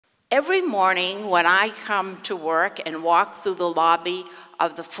Every morning when I come to work and walk through the lobby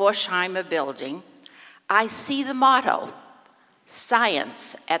of the Forsheimer building, I see the motto,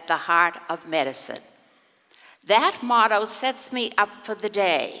 "Science at the heart of medicine." That motto sets me up for the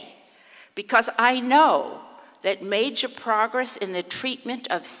day because I know that major progress in the treatment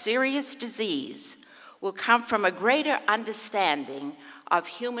of serious disease will come from a greater understanding of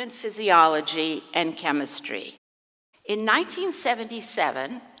human physiology and chemistry. In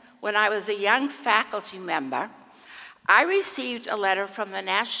 1977, when I was a young faculty member, I received a letter from the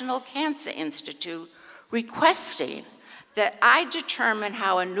National Cancer Institute requesting that I determine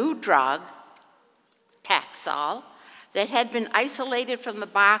how a new drug, Taxol, that had been isolated from the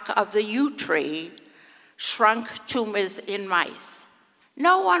bark of the yew tree, shrunk tumors in mice.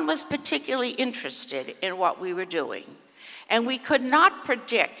 No one was particularly interested in what we were doing, and we could not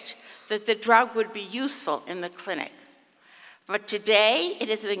predict that the drug would be useful in the clinic. But today, it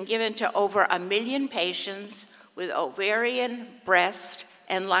has been given to over 1 million patients with ovarian, breast,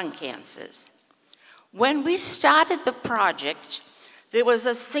 and lung cancers. When we started the project, there was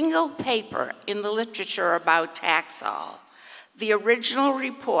a single paper in the literature about Taxol, the original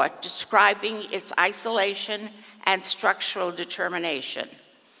report describing its isolation and structural determination.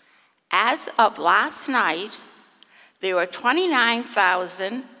 As of last night, there were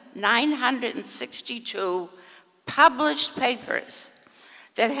 29,962 published papers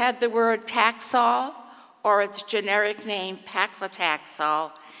that had the word Taxol or its generic name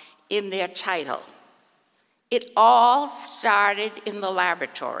paclitaxel in their title. It all started in the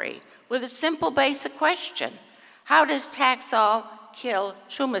laboratory with a simple basic question: how does Taxol kill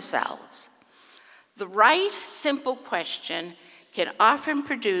tumor cells? The right simple question can often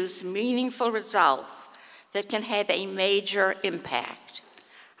produce meaningful results that can have a major impact.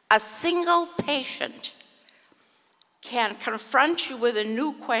 A single patient can confront you with a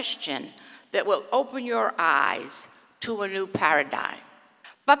new question that will open your eyes to a new paradigm.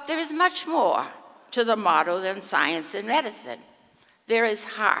 But there is much more to the motto than science and medicine. There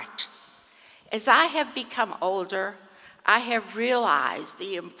is heart. As I have become older, I have realized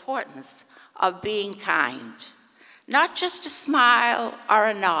the importance of being kind. Not just a smile or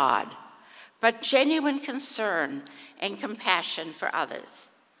a nod, but genuine concern and compassion for others.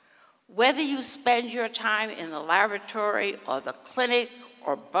 Whether you spend your time in the laboratory or the clinic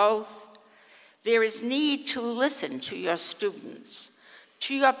or both, there is need to listen to your students,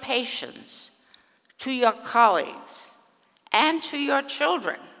 to your patients, to your colleagues, and to your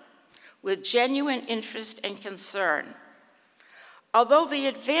children with genuine interest and concern. Although the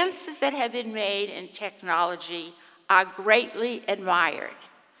advances that have been made in technology are greatly admired,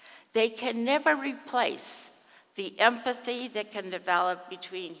 they can never replace the empathy that can develop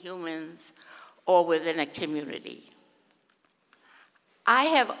between humans or within a community. I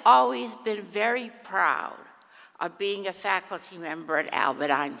have always been very proud of being a faculty member at Albert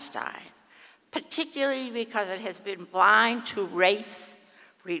Einstein, particularly because it has been blind to race,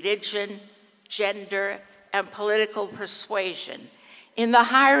 religion, gender, and political persuasion in the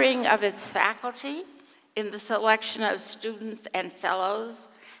hiring of its faculty, in the selection of students and fellows,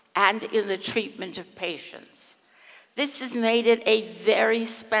 and in the treatment of patients. This has made it a very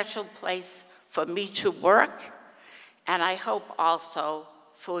special place for me to work, and I hope also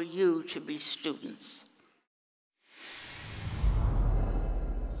for you to be students.